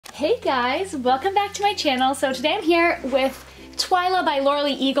Hey guys, welcome back to my channel. So today I'm here with Twyla by Laurel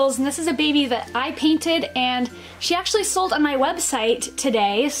Eagles, and this is a baby that I painted and she actually sold on my website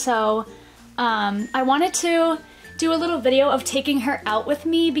today. So I wanted to do a little video of taking her out with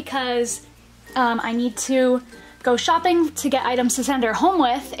me because I need to go shopping to get items to send her home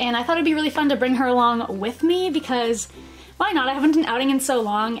with, and I thought it'd be really fun to bring her along with me because why not? I haven't been outing in so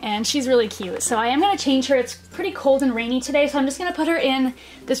long and she's really cute. So I am going to change her. It's pretty cold and rainy today, so I'm just going to put her in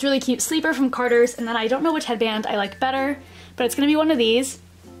this really cute sleeper from Carter's, and then I don't know which headband I like better, but it's going to be one of these.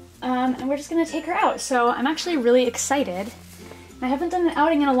 And we're just going to take her out. So I'm actually really excited. I haven't done an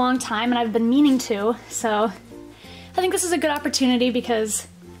outing in a long time and I've been meaning to, so I think this is a good opportunity because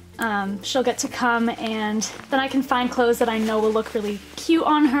she'll get to come and then I can find clothes that I know will look really cute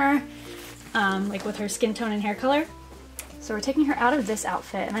on her, like with her skin tone and hair color. So we're taking her out of this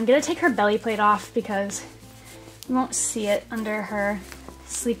outfit, and I'm going to take her belly plate off because you won't see it under her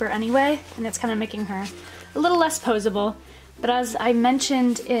sleeper anyway, and it's kind of making her a little less posable. But as I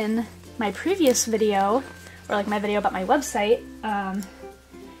mentioned in my previous video, or like my video about my website,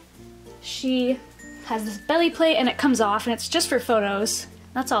 she has this belly plate and it comes off, and it's just for photos.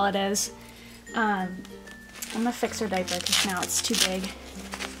 That's all it is. I'm going to fix her diaper because now it's too big.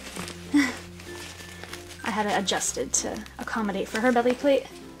 I had it adjusted to accommodate for her belly plate.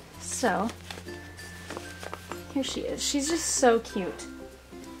 So, here she is. She's just so cute.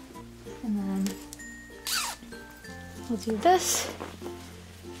 And then we'll do this.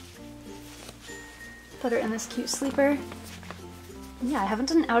 Put her in this cute sleeper. Yeah, I haven't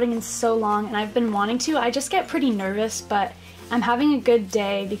done an outing in so long and I've been wanting to. I just get pretty nervous, but I'm having a good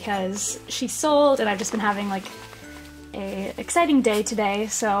day because she sold and I've just been having like a exciting day today,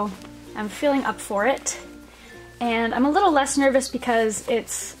 so I'm feeling up for it. And I'm a little less nervous because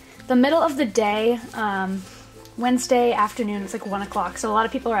it's the middle of the day, Wednesday afternoon, it's like 1 o'clock, so a lot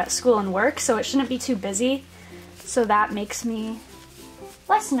of people are at school and work, so it shouldn't be too busy. So that makes me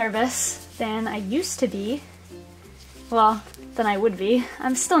less nervous than I used to be. Well, than I would be.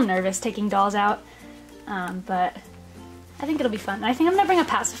 I'm still nervous taking dolls out, but I think it'll be fun. I think I'm gonna bring a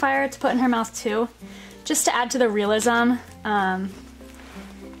pacifier to put in her mouth too, just to add to the realism.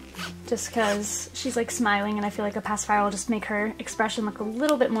 Just because she's like smiling and I feel like a pacifier will just make her expression look a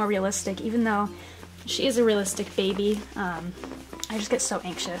little bit more realistic, even though she is a realistic baby. I just get so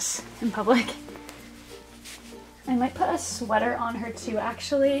anxious in public. I might put a sweater on her too,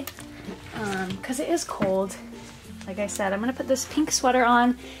 actually, because it is cold. Like I said, I'm going to put this pink sweater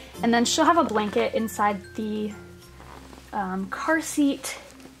on, and then she'll have a blanket inside the car seat.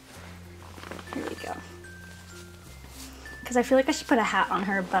 Here we go. Because I feel like I should put a hat on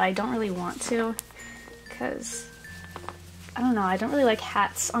her, but I don't really want to, because, I don't know, I don't really like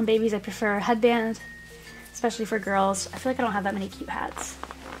hats on babies. I prefer a headband, especially for girls. I feel like I don't have that many cute hats.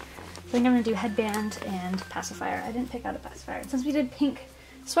 I think I'm going to do headband and pacifier. I didn't pick out a pacifier. Since we did pink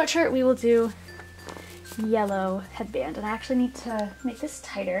sweatshirt, we will do yellow headband, and I actually need to make this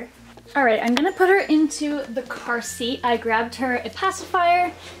tighter. Alright, I'm going to put her into the car seat. I grabbed her a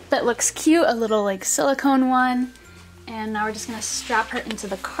pacifier that looks cute, a little like silicone one. And now we're just going to strap her into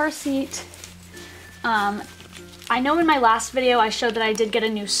the car seat. I know in my last video I showed that I did get a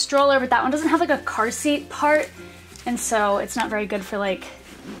new stroller, but that one doesn't have like a car seat part, and so it's not very good for like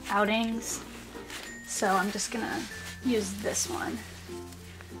outings. So I'm just going to use this one.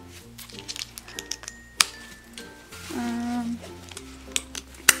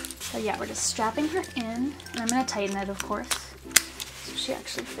 So yeah, we're just strapping her in, and I'm going to tighten it, of course, so she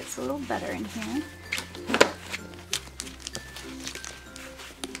actually fits a little better in here.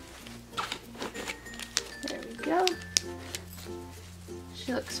 Go.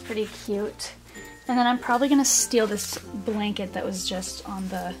 She looks pretty cute. And then I'm probably gonna steal this blanket that was just on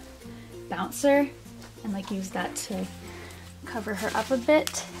the bouncer and like use that to cover her up a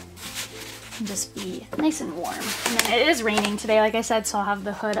bit and just be nice and warm. And then it is raining today, like I said, so I'll have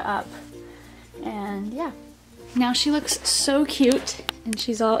the hood up. And yeah. Now she looks so cute, and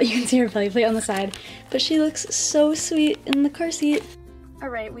she's all, you can see her belly plate on the side, but she looks so sweet in the car seat.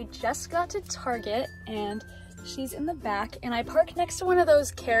 Alright, we just got to Target and she's in the back, and I parked next to one of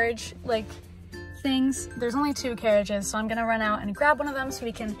those carriage like things. There's only 2 carriages, so I'm gonna run out and grab one of them so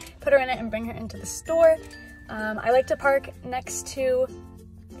we can put her in it and bring her into the store. I like to park next to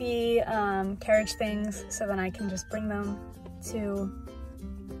the carriage things so then I can just bring them to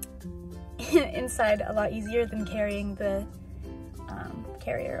inside a lot easier than carrying the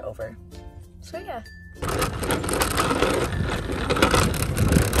carrier over. So yeah.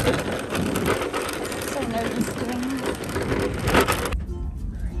 So nervous doing that.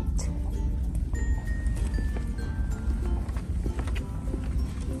 Right.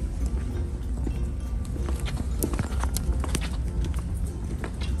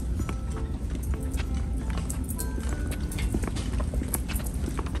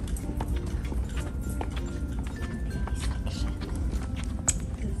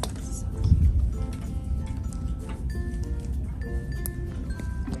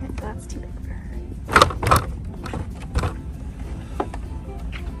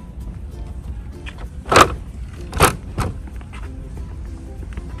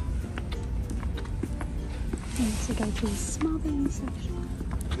 Needs to go to the small baby section.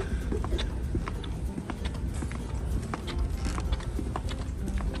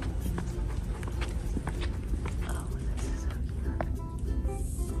 Oh, this is so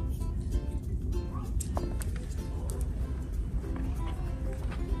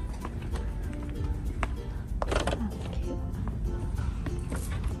cute.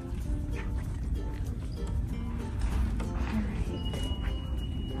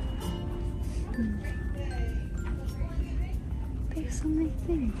 There's so many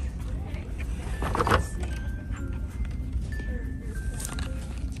things. Let's see.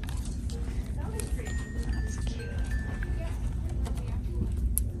 That's cute.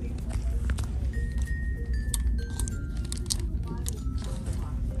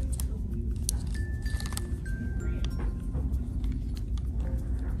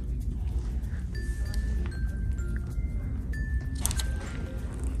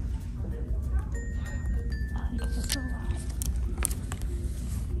 I like this a lot.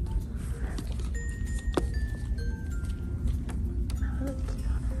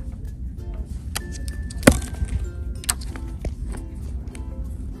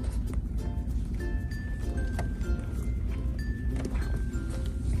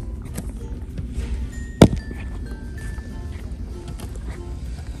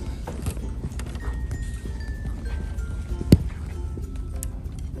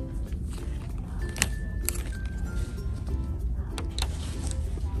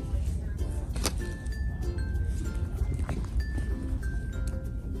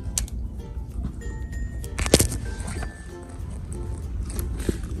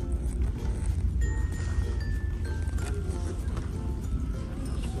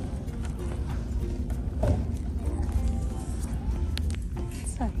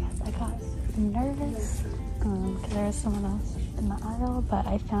 Nervous because there was someone else in the aisle, but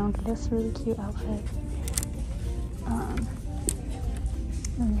I found this really cute outfit.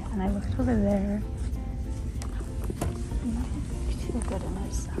 Yeah, and I looked over there. Not too good in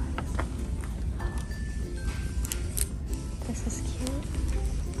her size. This is cute,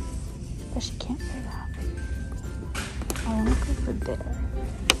 but she can't wear that. I want to go for there.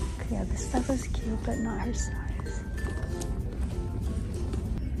 Yeah, this stuff is cute, but not her size.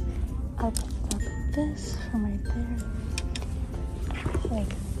 I picked up this from right there.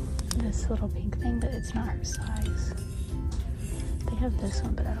 Like this little pink thing, but it's not her size. They have this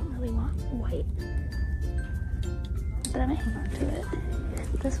one, but I don't really want white. But I'm gonna hang on to it.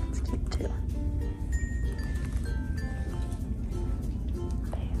 This one's cute too.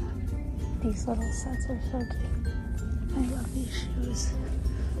 But yeah, these little sets are so cute. I love these shoes.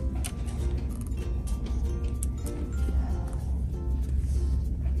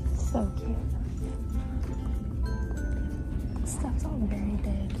 So cute. Stuff's all very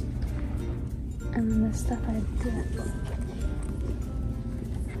big. And then the stuff I didn't like.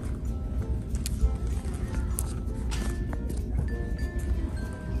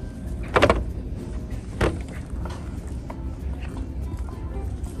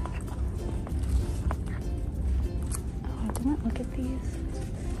 Oh, I didn't look at these.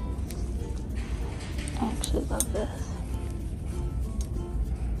 I actually love this.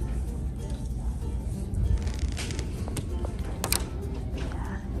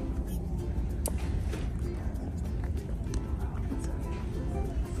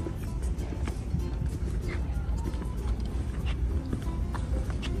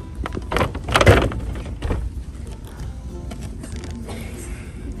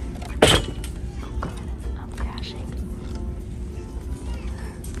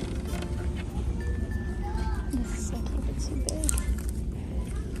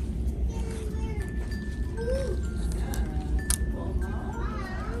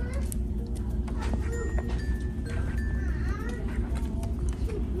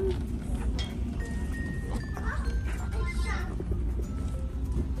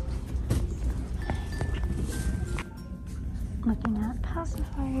 Looking at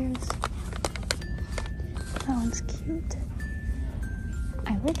pacifiers. That one's cute.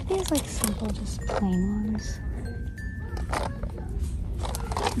 I like these like simple, just plain ones.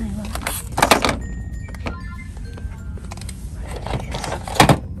 And I love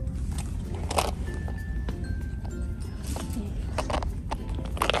these.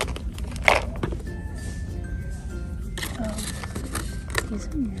 Oh, these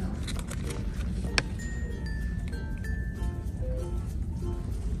are new.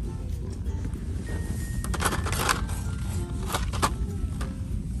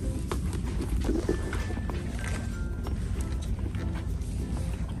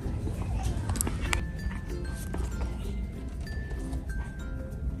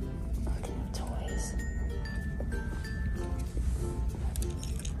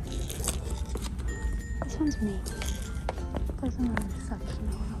 one's me? Doesn't really section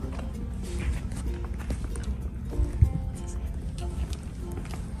I want to look at.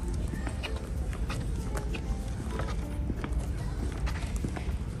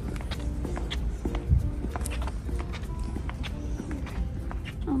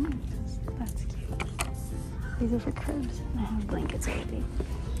 Oh my goodness, that's cute. These are for cribs, and I have blankets already.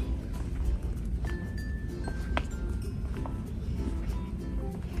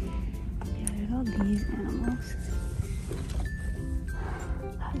 Yeah, there's all these animals.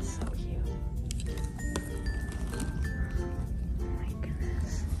 That's so cute. Oh my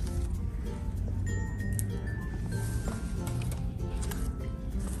goodness.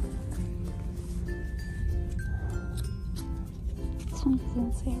 This one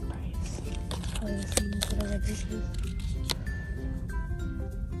doesn't say a price. Probably the same as whatever this is.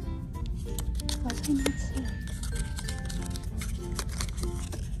 Why does it not say it?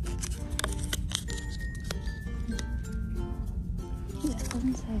 Yeah, it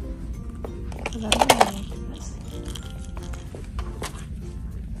doesn't say. Because I really like this.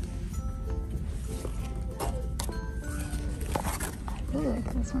 I really like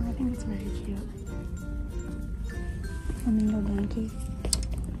this one. I think it's very cute. Flamingo blankie.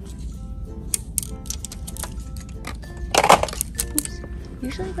 Oops.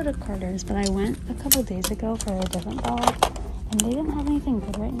 Usually I go to Carter's, but I went a couple days ago for a different doll, and they didn't have anything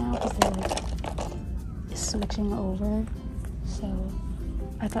good right now because they're like switching over. So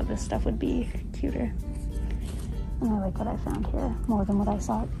I thought this stuff would be cuter. And I like what I found here more than what I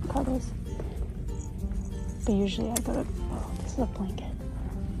saw at Carter's. But usually I go to, oh, this is a blanket.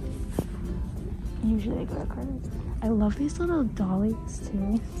 Usually I go to Carter's. I love these little dollies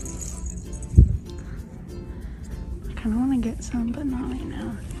too. I kind of want to get some, but not right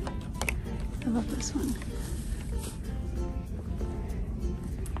now. I love this one.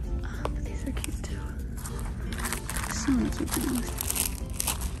 Oh, but these are cute too. So many cute things.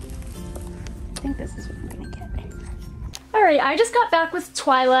 I think this is what I'm gonna get. Alright, I just got back with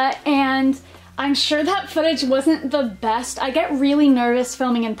Twyla, and I'm sure that footage wasn't the best. I get really nervous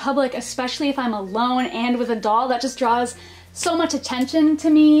filming in public, especially if I'm alone and with a doll. That just draws so much attention to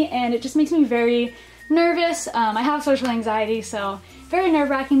me, and it just makes me very nervous. I have social anxiety, so very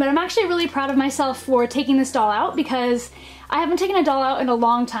nerve-wracking, but I'm actually really proud of myself for taking this doll out because I haven't taken a doll out in a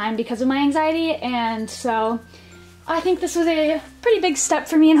long time because of my anxiety, and so I think this was a pretty big step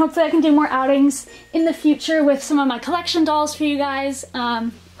for me, and hopefully I can do more outings in the future with some of my collection dolls for you guys.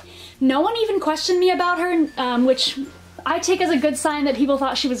 No one even questioned me about her, which I take as a good sign that people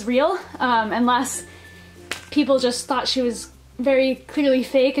thought she was real, unless people just thought she was very clearly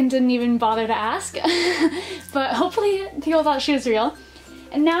fake and didn't even bother to ask. But hopefully people thought she was real.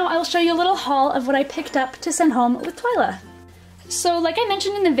 And now I'll show you a little haul of what I picked up to send home with Twyla. So like I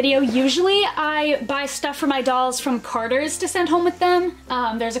mentioned in the video, usually I buy stuff for my dolls from Carter's to send home with them.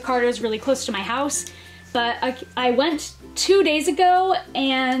 There's a Carter's really close to my house, but I went 2 days ago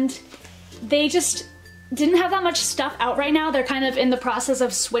and they just didn't have that much stuff out right now. They're kind of in the process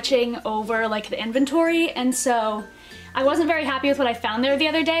of switching over like the inventory, and so I wasn't very happy with what I found there the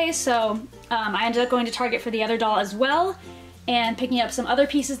other day, so I ended up going to Target for the other doll as well and picking up some other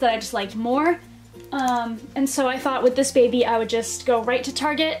pieces that I just liked more. And so I thought with this baby I would just go right to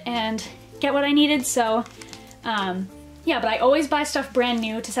Target and get what I needed, so yeah, but I always buy stuff brand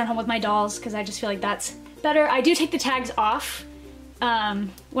new to send home with my dolls because I just feel like that's better. I do take the tags off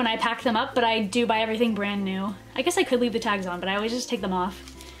when I pack them up, but I do buy everything brand new. I guess I could leave the tags on, but I always just take them off.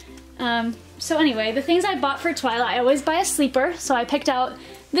 So anyway, the things I bought for Twyla, I always buy a sleeper, so I picked out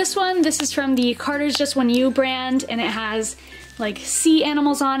this one. This is from the Carter's Just One You brand, and it has like sea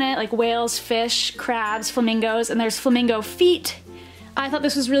animals on it, like whales, fish, crabs, flamingos, and there's flamingo feet. I thought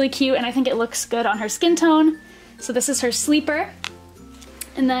this was really cute, and I think it looks good on her skin tone. So this is her sleeper.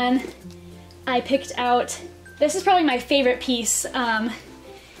 And then I picked out, this is probably my favorite piece.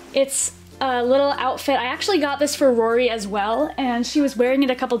 It's a little outfit. I actually got this for Rory as well, and she was wearing it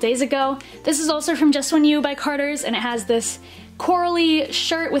a couple days ago. This is also from Just One You by Carter's, and it has this corally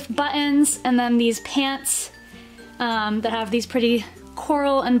shirt with buttons, and then these pants that have these pretty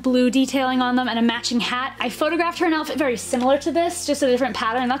coral and blue detailing on them, and a matching hat. I photographed her in an outfit very similar to this, just a different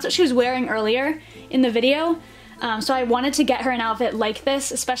pattern. That's what she was wearing earlier in the video. So I wanted to get her an outfit like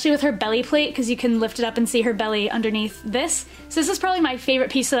this, especially with her belly plate, because you can lift it up and see her belly underneath this. So this is probably my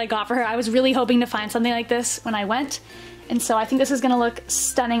favorite piece that I got for her. I was really hoping to find something like this when I went, and so I think this is gonna look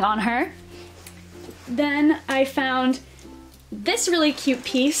stunning on her. Then I found this really cute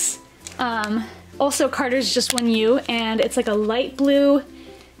piece, also Carter's Just One You, and it's like a light blue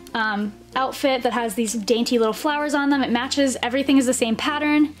outfit that has these dainty little flowers on them. It matches, everything is the same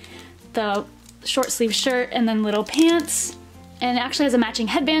pattern. The short sleeve shirt and then little pants. And it actually has a matching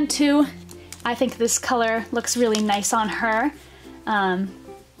headband too. I think this color looks really nice on her.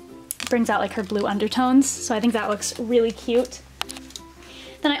 Brings out like her blue undertones, so I think that looks really cute.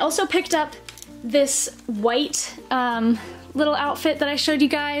 Then I also picked up this white little outfit that I showed you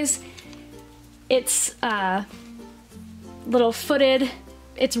guys. It's little footed,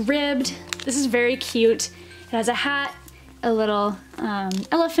 it's ribbed. This is very cute. It has a hat, a little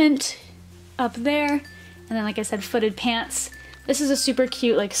elephant up there, and then like I said, footed pants. This is a super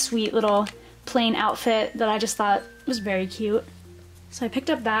cute, like sweet little plain outfit that I just thought was very cute. So I picked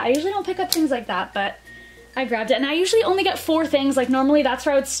up that. I usually don't pick up things like that, but I grabbed it. And I usually only get 4 things, like normally that's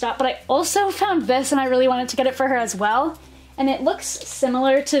where I would stop, but I also found this and I really wanted to get it for her as well. And it looks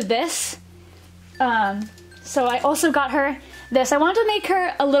similar to this. So I also got her this. I wanted to make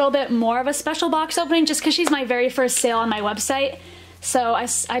her a little bit more of a special box opening just because she's my very first sale on my website. So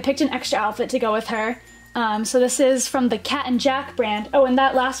I picked an extra outfit to go with her. So this is from the Cat and Jack brand. Oh, and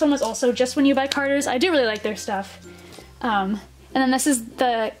that last one was also just when you buy Carter's. I do really like their stuff. And then this is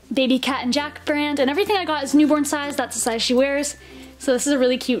the Baby Cat and Jack brand, and everything I got is newborn size. That's the size she wears. So this is a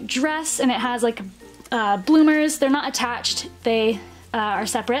really cute dress, and it has like bloomers. They're not attached, they are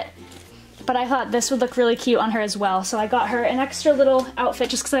separate. But I thought this would look really cute on her as well. So I got her an extra little outfit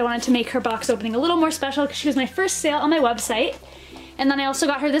just because I wanted to make her box opening a little more special because she was my first sale on my website. And then I also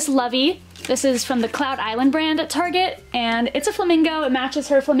got her this lovey. This is from the Cloud Island brand at Target, and it's a flamingo. It matches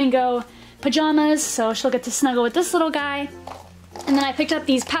her flamingo pajamas, so she'll get to snuggle with this little guy. And then I picked up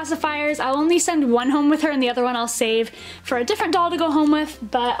these pacifiers. I'll only send one home with her and the other one I'll save for a different doll to go home with,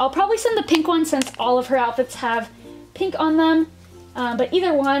 but I'll probably send the pink one since all of her outfits have pink on them, but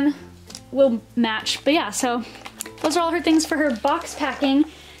either one will match. But yeah, so those are all her things for her box packing.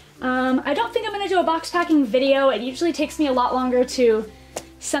 I don't think I'm going to do a box packing video. It usually takes me a lot longer to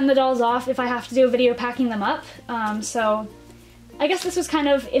send the dolls off if I have to do a video packing them up, so I guess this was kind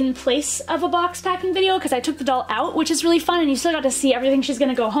of in place of a box packing video because I took the doll out, which is really fun, and you still got to see everything she's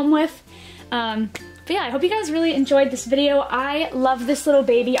gonna go home with. But yeah, I hope you guys really enjoyed this video. I love this little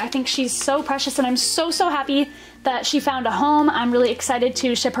baby. I think she's so precious, and I'm so happy that she found a home. I'm really excited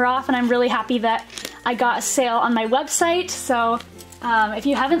to ship her off, and I'm really happy that I got a sale on my website. So if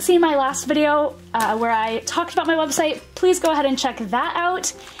you haven't seen my last video where I talked about my website, please go ahead and check that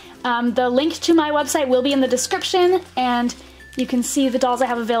out. The link to my website will be in the description, and you can see the dolls I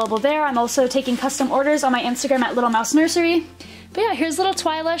have available there. I'm also taking custom orders on my Instagram at Little Mouse Nursery. But yeah, here's little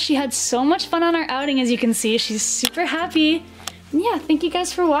Twyla. She had so much fun on our outing, as you can see. She's super happy. And yeah, thank you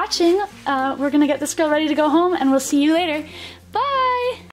guys for watching. We're gonna get this girl ready to go home, and we'll see you later.